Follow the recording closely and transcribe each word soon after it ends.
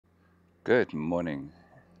Good morning.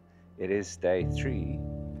 It is day 3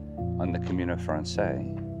 on the Camino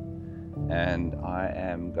Francais, and I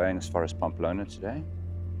am going as far as Pamplona today.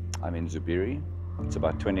 I'm in Zubiri. It's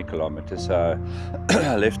about 20 kilometers, so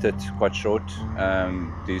I left it quite short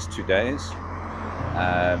these 2 days,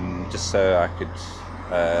 just so I could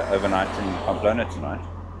overnight in Pamplona tonight.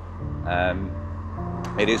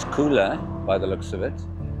 It is cooler by the looks of it.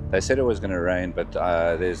 They said it was going to rain, but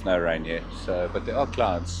there's no rain yet. But there are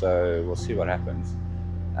clouds, so we'll see what happens.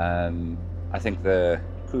 I think the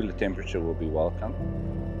cooler temperature will be welcome.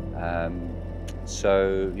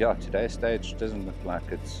 So yeah, today's stage doesn't look like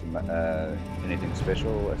it's anything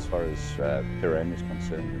special as far as terrain is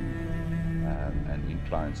concerned, and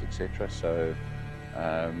inclines, etc. So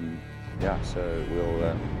yeah, so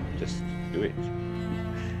we'll just do it.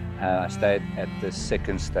 I stayed at the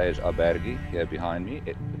second stage albergue here behind me.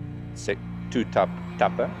 Two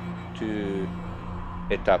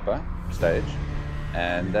etapa stage,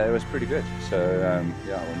 and it was pretty good. So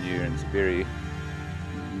yeah, when you're in Zubiri,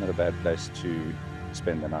 not a bad place to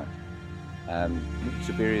spend the night.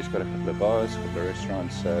 Zubiri's got a couple of bars, a couple of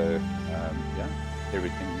restaurants, so yeah,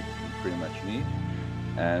 everything you pretty much need.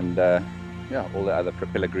 And yeah, all the other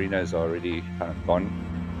pellegrinos are already kind of gone,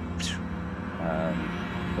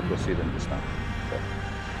 but we'll see them this time. So,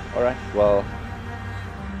 all right, well,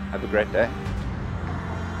 have a great day,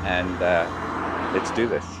 and let's do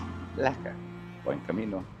this. Lekker. Buen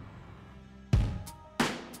camino.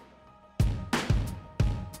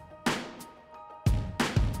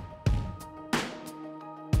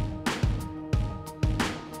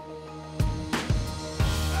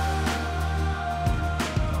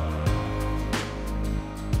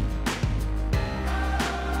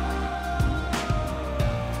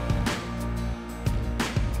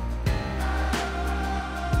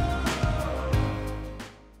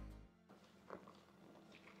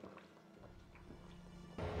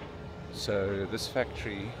 So this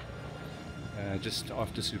factory, just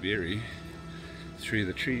after Zubiri, through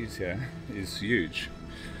the trees here, is huge.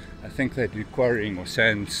 I think they do quarrying or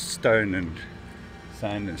sandstone and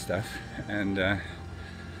sand and stuff. And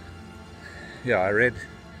yeah, I read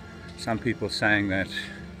some people saying that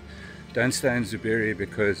don't stay in Zubiri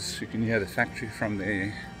because you can hear the factory from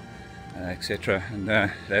there, etc. And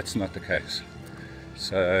that's not the case.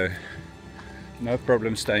 So no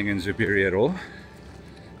problem staying in Zubiri at all.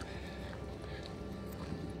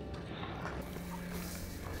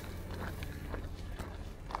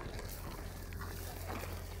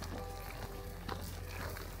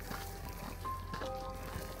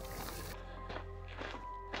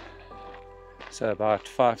 So about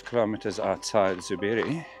 5 kilometers outside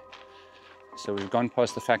Zubiri. So we've gone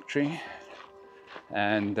past the factory,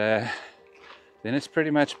 and then it's pretty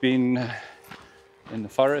much been in the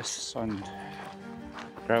forests on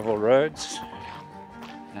gravel roads,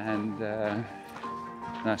 and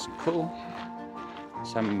nice and cool.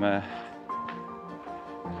 Some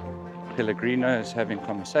pellegrinos having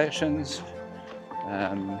conversations,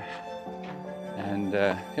 and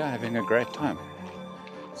yeah, having a great time.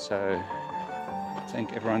 So I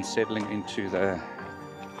think everyone's settling into the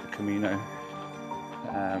Camino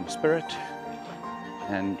spirit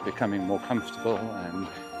and becoming more comfortable, and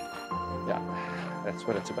yeah, that's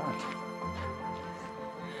what it's about.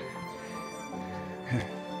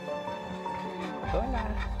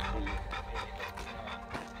 Hola.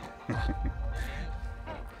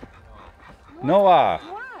 Noah.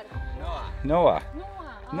 Noah.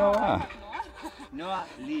 Noah. Noah,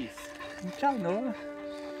 Liz. Ciao, Noah.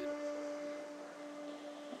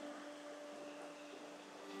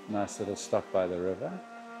 Nice little stop by the river.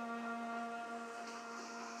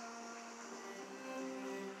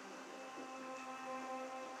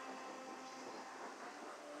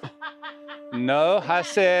 No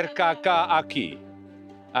hacer caca aquí.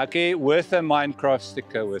 Aquí with a Minecraft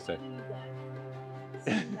sticker with it.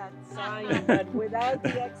 That sign, but without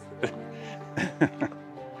the extra.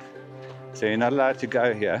 So you're not allowed to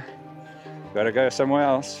go here. You've got to go somewhere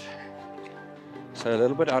else. So a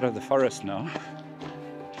little bit out of the forest now.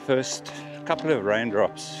 First couple of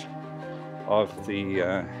raindrops of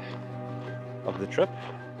the trip.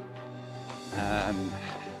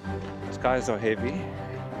 Skies are heavy,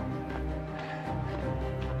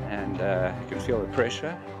 and you can feel the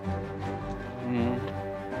pressure.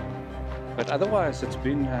 But otherwise, it's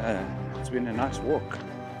been a nice walk.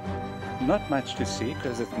 Not much to see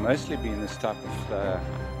because it's mostly been this type of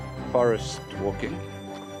forest walking.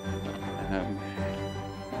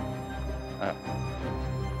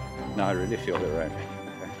 Now I really feel the rain.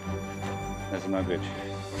 Okay. That's not good.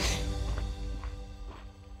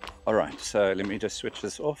 Alright, so let me just switch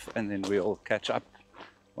this off and then we'll catch up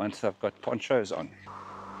once I've got ponchos on.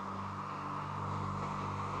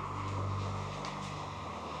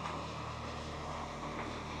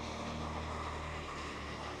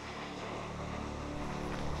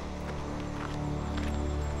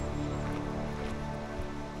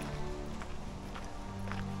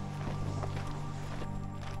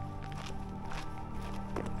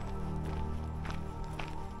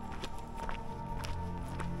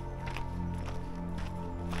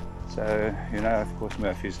 So, you know, of course,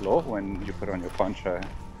 Murphy's Law, when you put on your poncho,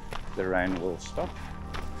 the rain will stop.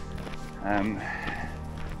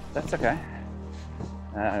 That's okay.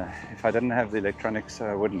 If I didn't have the electronics,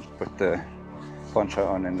 I wouldn't put the poncho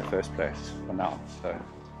on in the first place for now. So,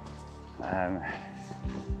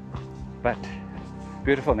 but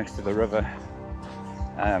beautiful next to the river.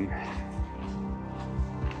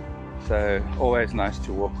 So always nice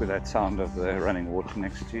to walk with that sound of the running water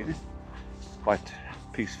next to you. Quite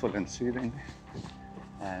peaceful and soothing,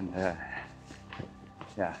 and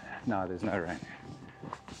yeah, no, there's no rain.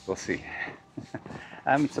 We'll see.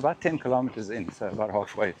 It's about 10 kilometers in, so about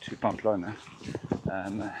halfway to Pamplona,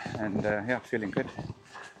 and yeah, feeling good.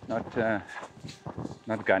 Not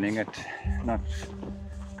gunning it, not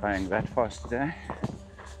going that fast today.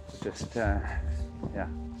 Just yeah,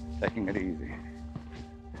 taking it easy.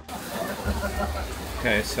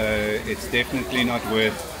 Okay, so it's definitely not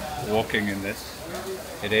worth walking in this.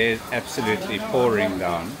 It is absolutely pouring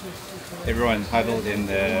down. Everyone's huddled in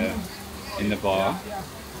the bar,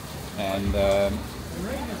 and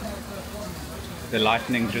the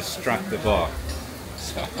lightning just struck the bar.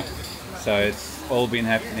 So it's all been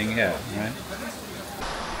happening here, right?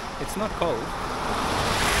 It's not cold.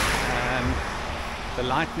 The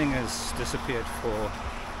lightning has disappeared for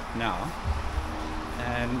now,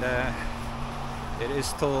 and it is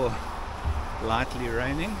still lightly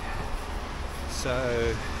raining.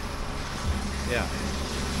 So yeah,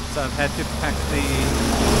 so I've had to pack the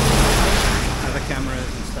other cameras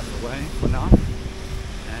and stuff away for now,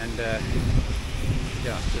 and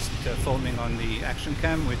yeah, just filming on the action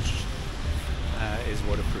cam, which is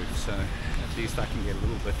waterproof, so at least I can get a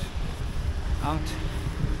little bit out.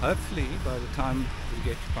 Hopefully by the time we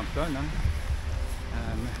get to Pamplona,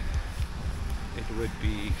 it would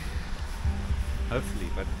be, hopefully,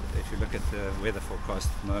 but if you look at the weather forecast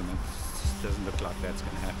at the moment, it doesn't look like that's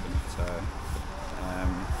going to happen. So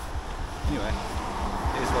anyway,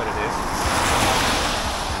 it is what it is,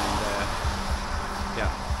 and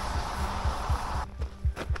yeah.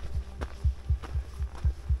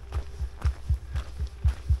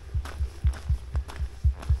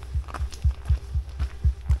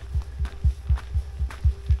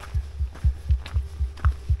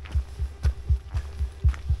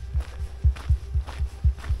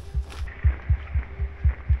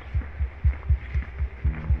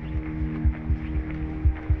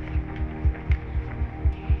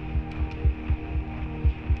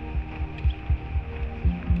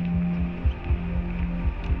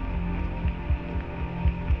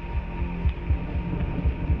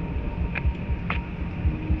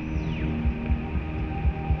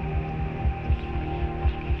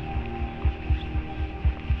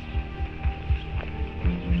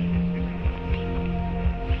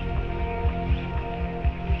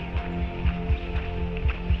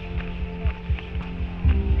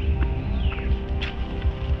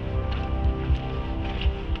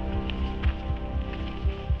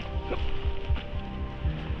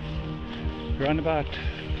 Around about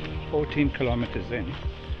 14 kilometers in,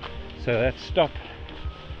 so that stop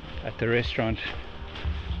at the restaurant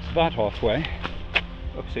is about halfway.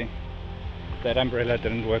 Oopsie, that umbrella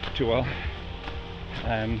didn't work too well.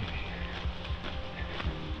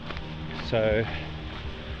 So,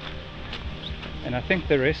 and I think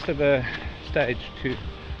the rest of the stage to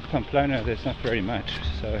Pamplona, there's not very much,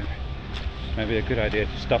 so maybe a good idea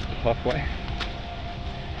to stop halfway,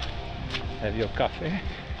 have your coffee,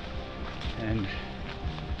 and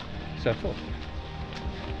so forth.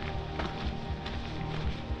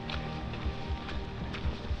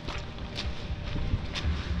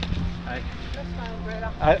 Hi. That's my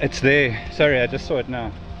umbrella. It's there. Sorry, I just saw it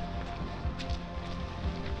now.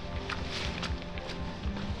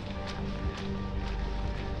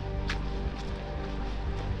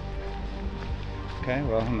 Okay,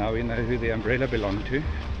 well, now we know who the umbrella belonged to.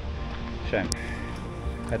 Shame.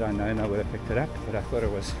 Had I known, I would have picked it up, but I thought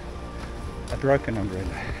it was a broken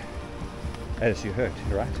umbrella, as you heard,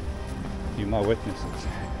 right? You my witnesses.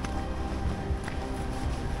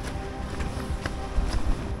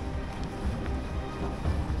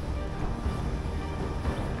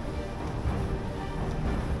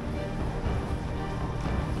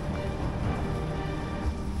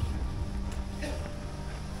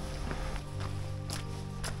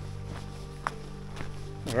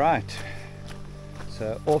 Right,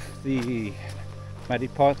 so off the muddy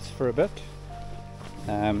paths for a bit.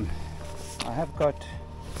 I have got,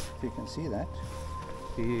 if you can see that,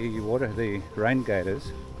 the rain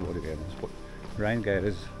gators,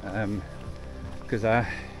 because I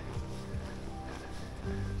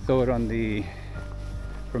thought on the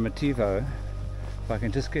Primitivo, if I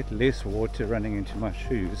can just get less water running into my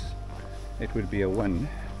shoes, it would be a win.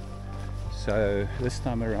 So this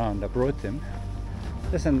time around I brought them.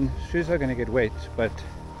 Listen, shoes are going to get wet, but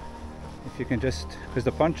if you can just, because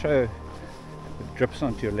the poncho drips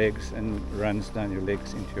onto your legs and runs down your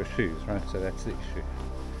legs into your shoes, right? So that's the issue.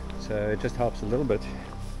 So it just helps a little bit,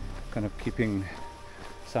 kind of keeping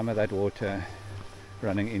some of that water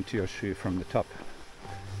running into your shoe from the top.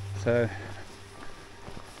 So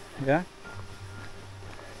yeah,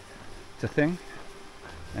 it's a thing,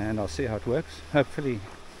 and I'll see how it works. Hopefully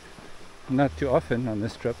not too often on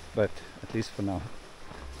this trip, but at least for now.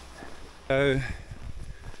 So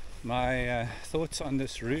my thoughts on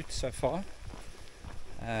this route so far.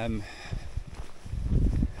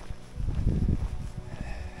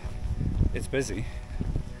 It's busy,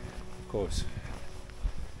 of course,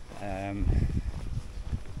 and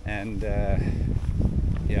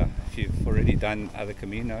yeah, if you've already done other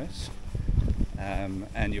Caminos,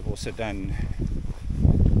 and you've also done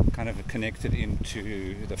kind of connected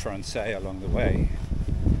into the Francais along the way,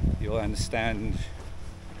 you'll understand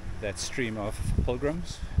that stream of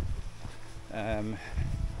pilgrims.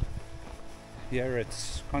 Here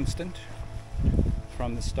it's constant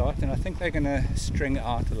from the start, and I think they're going to string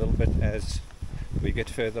out a little bit as we get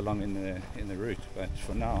further along in the route, but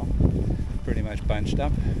for now pretty much bunched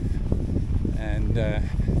up. And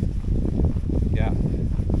yeah,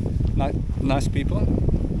 nice people,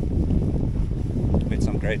 met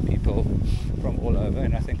some great people from all over,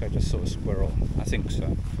 and I think I just saw a squirrel, I think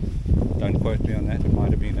so, don't quote me on that, it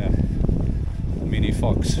might have been a mini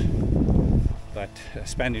fox, but a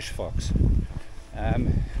Spanish fox.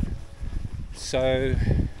 So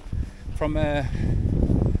from the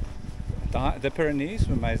Pyrenees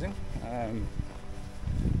were amazing,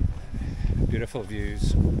 beautiful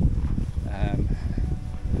views,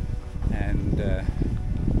 and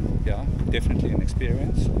yeah, definitely an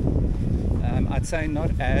experience. I'd say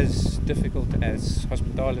not as difficult as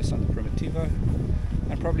Hospitalis on the Primitivo,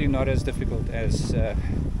 and probably not as difficult as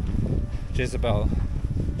Jezebel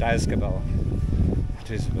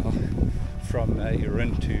from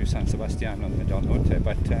Irun to San Sebastian on the Del Norte,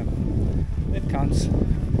 but it counts.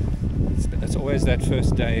 It's always that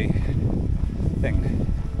first day thing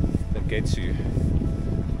that gets you,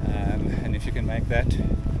 and if you can make that,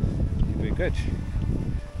 you'll be good.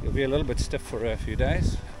 You'll be a little bit stiff for a few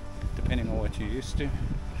days, depending on what you're used to.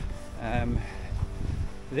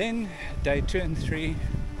 Then day 2 and 3,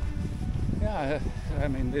 yeah, I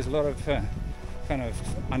mean, there's a lot of kind of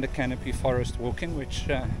under canopy forest walking, which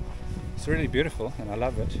it's really beautiful and I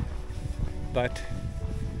love it. But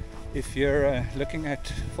if you're looking at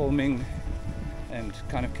filming and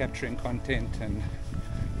kind of capturing content and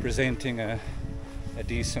presenting a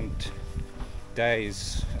decent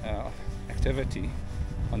day's activity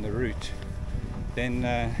on the route, then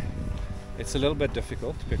it's a little bit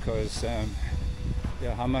difficult, because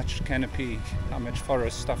yeah, how much canopy, how much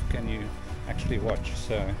forest stuff can you actually watch?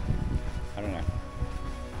 So I don't know.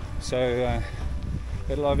 So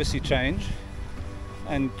it'll obviously change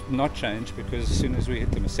and not change, because as soon as we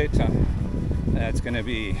hit the Meseta, it's going to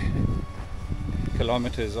be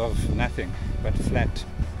kilometers of nothing but flat,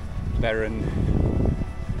 barren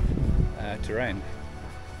terrain.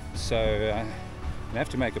 So we have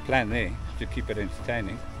to make a plan there to keep it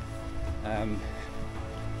entertaining.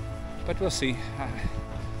 But we'll see.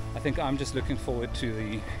 I think I'm just looking forward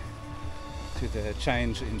to the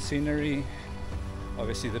change in scenery.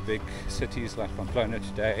 Obviously the big cities like Pamplona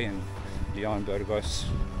today, and Lyon, Burgos,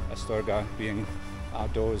 Astorga being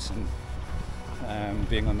outdoors and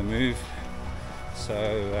being on the move. So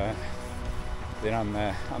then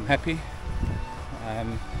I'm happy.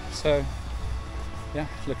 So yeah,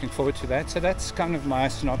 looking forward to that. So that's kind of my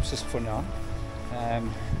synopsis for now.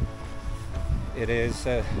 It is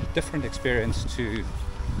a different experience to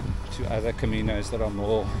other Caminos that are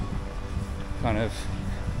more kind of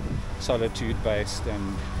solitude based,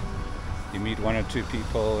 and you meet 1 or 2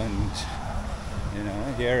 people, and you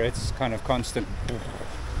know, here it's kind of constant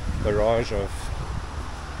barrage of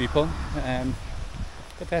people,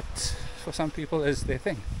 but that for some people is their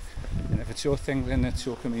thing, and if it's your thing, then it's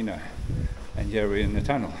your Camino. And here we're in the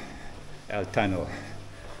tunnel, El Tunnel,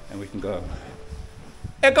 and we can go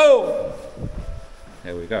echo.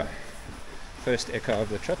 There we go, first echo of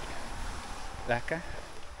the trip. Lekker.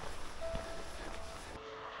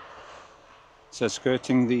 So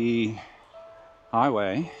skirting the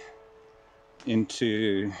highway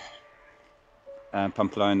into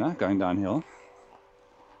Pamplona, going downhill,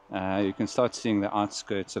 you can start seeing the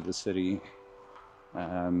outskirts of the city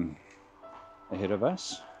ahead of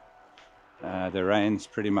us. The rain's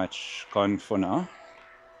pretty much gone for now,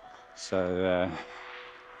 so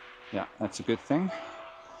yeah, that's a good thing.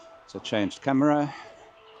 So changed camera.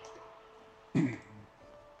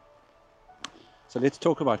 So let's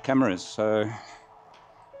talk about cameras. So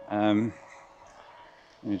let me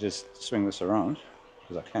just swing this around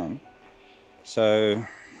because I can. So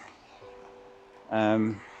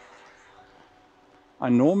I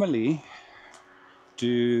normally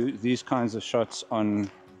do these kinds of shots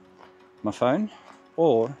on my phone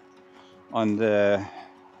or on the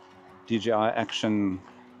DJI Action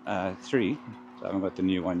 3. So I haven't got the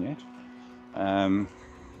new one yet.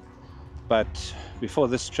 But before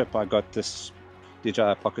this trip I got this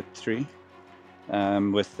DJI Pocket 3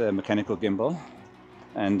 with a mechanical gimbal,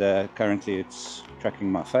 and currently it's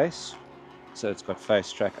tracking my face, so it's got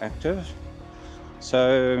face track active.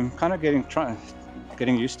 So I'm kind of getting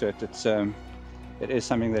used to it. It is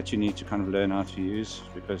something that you need to kind of learn how to use,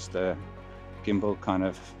 because the gimbal kind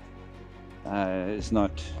of is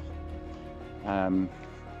not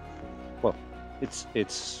well,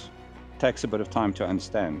 it's takes a bit of time to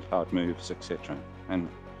understand how it moves, etc., and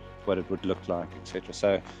what it would look like, etc.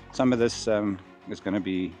 So some of this is going to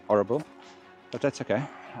be horrible, but that's okay.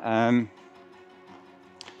 The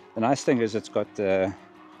nice thing is it's got the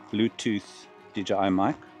Bluetooth DJI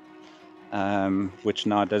mic, which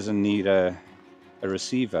now doesn't need a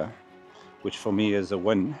receiver, which for me is a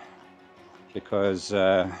win, because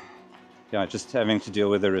yeah, just having to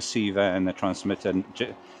deal with the receiver and the transmitter.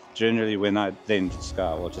 Generally, when I then just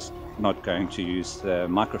go, well, just not going to use the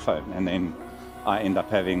microphone, and then I end up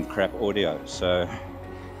having crap audio. So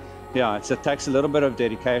yeah, it takes a little bit of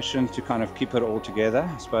dedication to kind of keep it all together,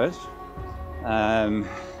 I suppose. And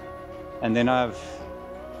then I've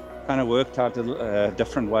kind of worked out a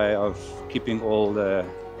different way of keeping all the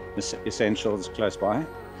essentials close by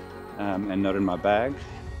and not in my bag.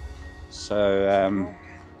 So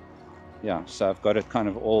yeah, so I've got it kind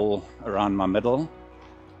of all around my middle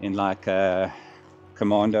in like a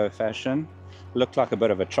commando fashion. Looked like a bit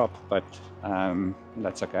of a chop, but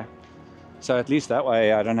that's okay. So at least that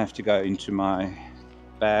way I don't have to go into my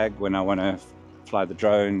bag when I want to fly the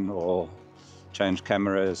drone or change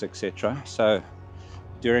cameras, etc. So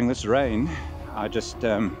during this rain I just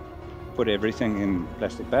put everything in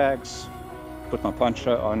plastic bags, put my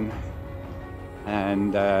poncho on,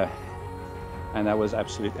 and that was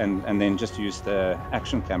absolute, and then just use the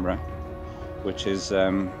action camera, which is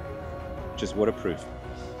waterproof.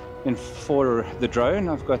 And for the drone,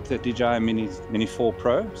 I've got the DJI Mini 4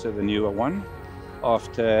 Pro, so the newer one.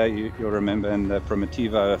 After you'll remember in the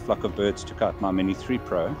Primitivo, a flock of birds took out my Mini 3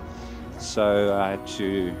 Pro, so I had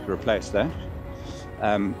to replace that.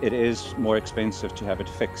 It is more expensive to have it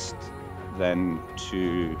fixed than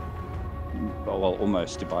to, well,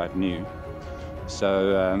 almost to buy it new.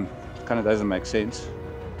 So it kind of doesn't make sense.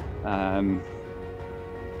 And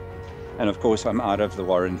of course I'm out of the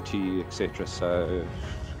warranty, etc. So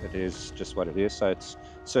it is just what it is. So it's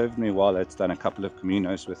served me well. It's done a couple of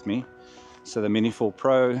Caminos with me. So the Mini 4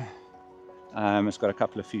 Pro, it's got a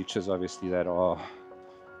couple of features obviously that are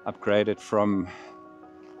upgraded from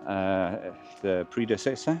the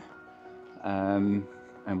predecessor, and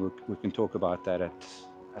we can talk about that at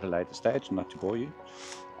a later stage, not to bore you,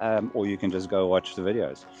 or you can just go watch the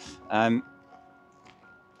videos.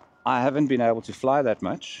 I haven't been able to fly that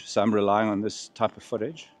much, so I'm relying on this type of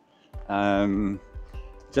footage,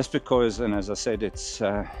 just because, and as I said, it's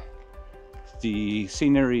the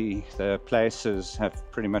scenery, the places have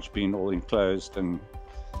pretty much been all enclosed, and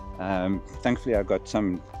thankfully I got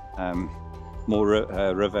some more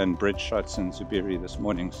river and bridge shots in Zubiri this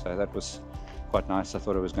morning, so that was quite nice. I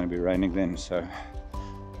thought it was going to be raining then, so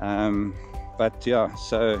but yeah,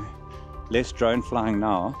 so less drone flying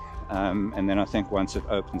now, and then I think once it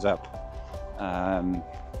opens up,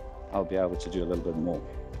 I'll be able to do a little bit more.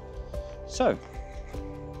 So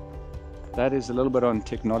that is a little bit on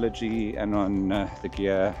technology and on the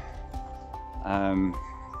gear.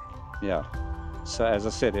 Yeah, so as I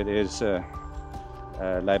said, it is a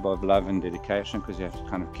labor of love and dedication, because you have to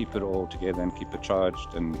kind of keep it all together and keep it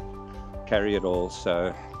charged and carry it all.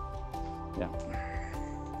 So yeah,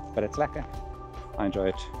 but it's lekker. I enjoy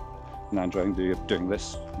it, and I enjoy doing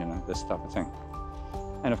this, you know, this type of thing,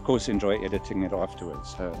 and of course enjoy editing it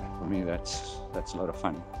afterwards. So for me that's a lot of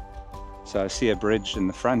fun. So I see a bridge in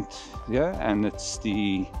the front here, and it's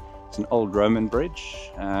an old Roman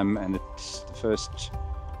bridge, and it's the first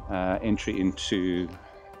entry into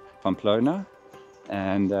Pamplona,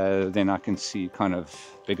 and then I can see kind of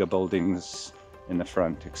bigger buildings in the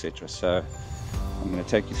front, etc. So I'm going to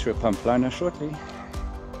take you through Pamplona shortly.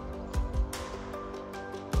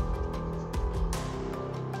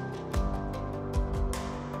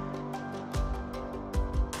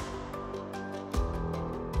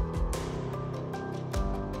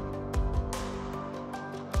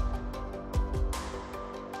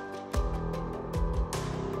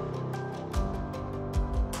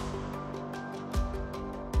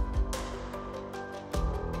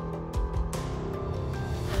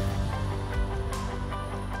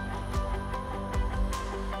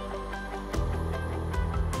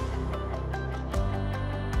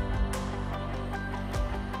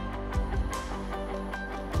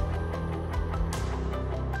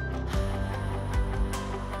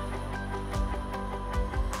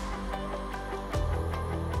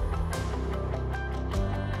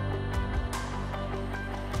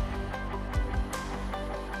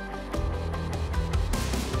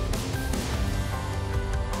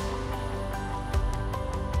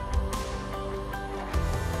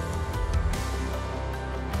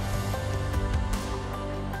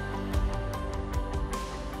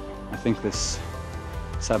 I think this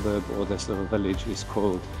suburb or this little village is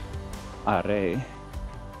called Arga,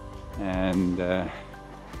 and it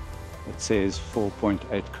says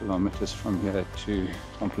 4.8 kilometers from here to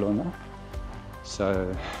Pamplona,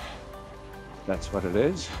 so that's what it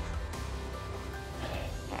is.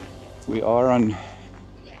 We are on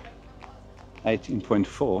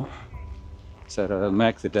 18.4, so it'll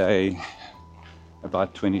make the day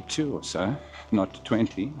about 22 or so, not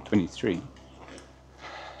 20, 23.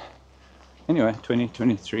 Anyway,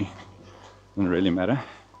 23 doesn't really matter,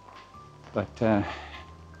 but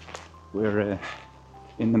we're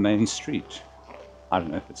in the main street. I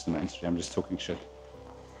don't know if it's the main street, I'm just talking shit.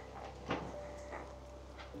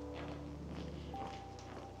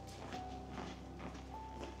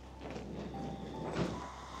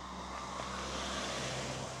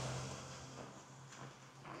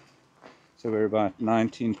 So we're about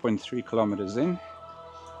 19.3 kilometers in,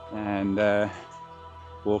 and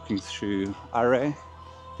walking through Arga,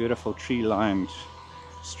 beautiful tree-lined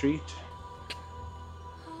street.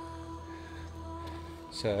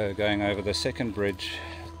 So going over the second bridge,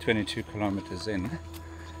 22 kilometers in,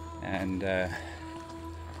 and yeah,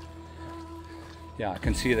 I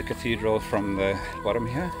can see the cathedral from the bottom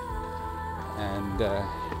here, and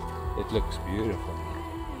it looks beautiful.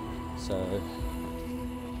 So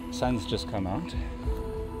sun's just come out,